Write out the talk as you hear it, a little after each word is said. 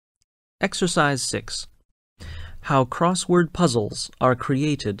Exercise 6. How crossword puzzles are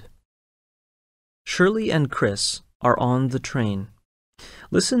created. Shirley and Chris are on the train.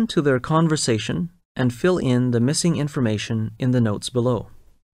 Listen to their conversation and fill in the missing information in the notes below.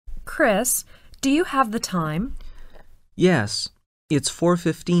 Chris, do you have the time? Yes, it's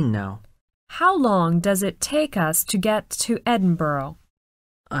 4:15 now. How long does it take us to get to Edinburgh?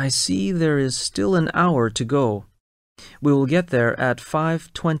 I see there is still an hour to go. We will get there at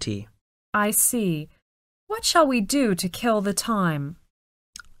 5:20. I see. What shall we do to kill the time?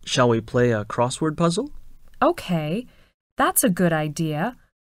 Shall we play a crossword puzzle? Okay, that's a good idea.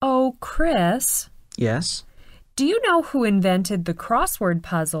 Oh, Chris. Yes? Do you know who invented the crossword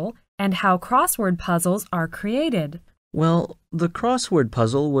puzzle and how crossword puzzles are created? Well, the crossword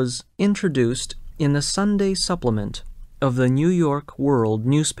puzzle was introduced in the Sunday supplement of the New York World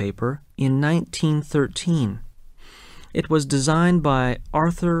newspaper in 1913. It was designed by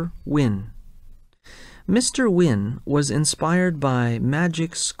Arthur Wynne. Mr. Wynne was inspired by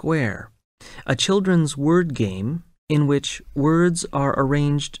Magic Square, a children's word game in which words are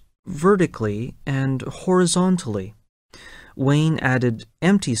arranged vertically and horizontally. Wayne added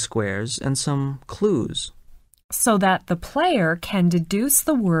empty squares and some clues, so that the player can deduce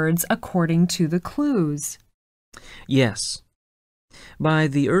the words according to the clues. Yes. By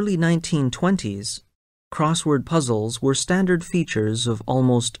the early 1920s, crossword puzzles were standard features of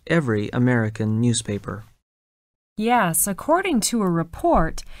almost every American newspaper. Yes, according to a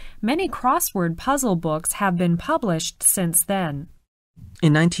report, many crossword puzzle books have been published since then.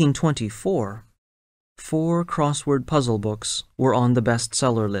 In 1924, 4 crossword puzzle books were on the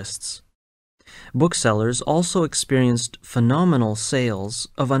bestseller lists. Booksellers also experienced phenomenal sales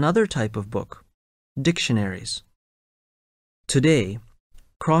of another type of book, dictionaries. Today,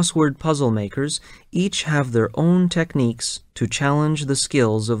 crossword puzzle makers each have their own techniques to challenge the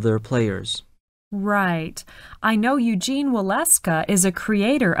skills of their players. Right. I know Eugene Waleska is a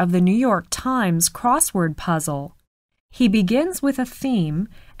creator of the New York Times crossword puzzle. He begins with a theme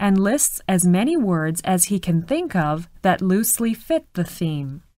and lists as many words as he can think of that loosely fit the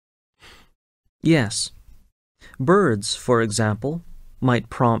theme. Yes. Birds, for example, might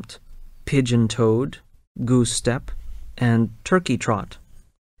prompt pigeon-toed, goose-step, and turkey-trot.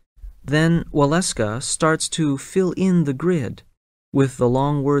 Then Waleska starts to fill in the grid with the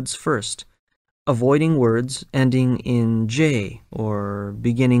long words first, avoiding words ending in J or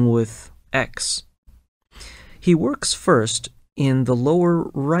beginning with X. He works first in the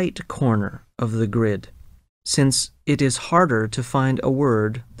lower right corner of the grid, since it is harder to find a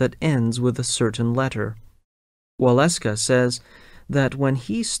word that ends with a certain letter. Waleska says that when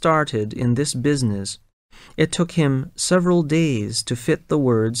he started in this business, it took him several days to fit the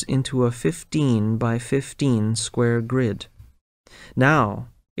words into a 15 by 15 square grid. Now,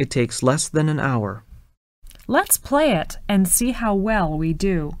 it takes less than an hour. Let's play it and see how well we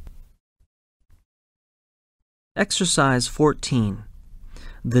do. Exercise 14.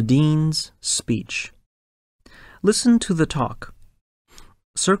 The Dean's Speech. Listen to the talk.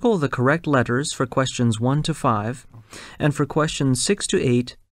 Circle the correct letters for questions 1 to 5, and for questions 6 to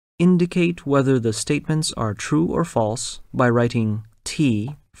 8, indicate whether the statements are true or false by writing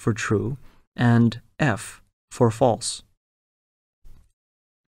T for true and F for false.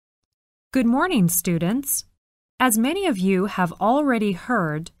 Good morning, students. As many of you have already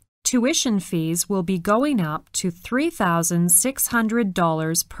heard, tuition fees will be going up to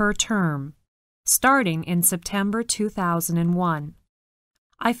 $3,600 per term, starting in September 2001.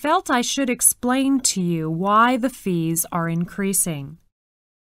 I felt I should explain to you why the fees are increasing.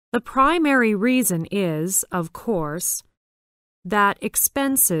 The primary reason is, of course, that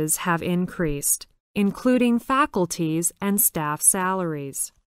expenses have increased, including faculty's and staff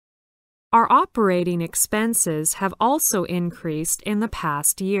salaries. Our operating expenses have also increased in the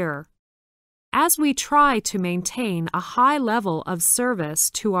past year. As we try to maintain a high level of service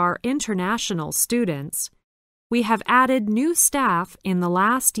to our international students, we have added new staff in the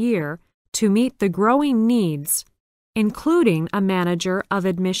last year to meet the growing needs, including a manager of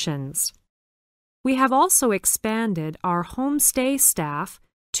admissions. We have also expanded our homestay staff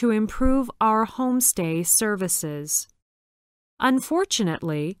to improve our homestay services.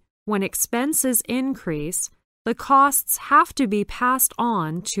 Unfortunately, when expenses increase, the costs have to be passed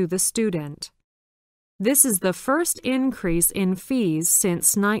on to the student. This is the first increase in fees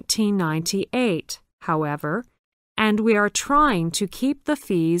since 1998, however, and we are trying to keep the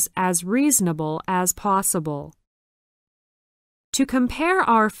fees as reasonable as possible. To compare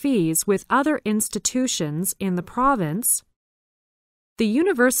our fees with other institutions in the province, the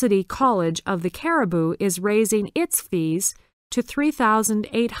University College of the Cariboo is raising its fees to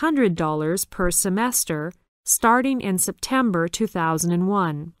 $3,800 per semester starting in September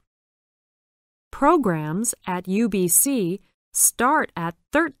 2001. Programs at UBC start at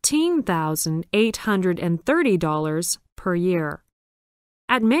 $13,830 per year.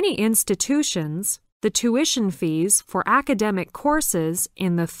 At many institutions, the tuition fees for academic courses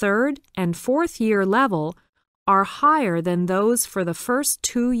in the third and fourth year level are higher than those for the first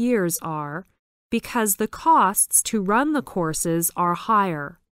 2 years are because the costs to run the courses are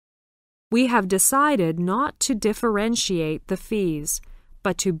higher. We have decided not to differentiate the fees,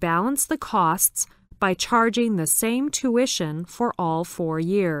 but to balance the costs by charging the same tuition for all 4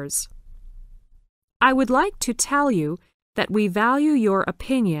 years. I would like to tell you that we value your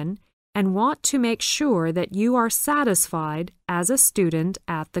opinion and want to make sure that you are satisfied as a student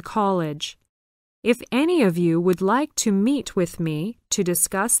at the college. If any of you would like to meet with me to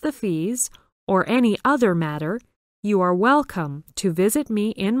discuss the fees or any other matter, you are welcome to visit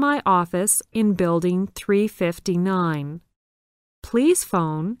me in my office in Building 359. Please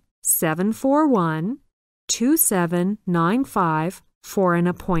phone 741-2795 for an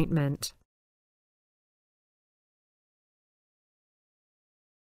appointment.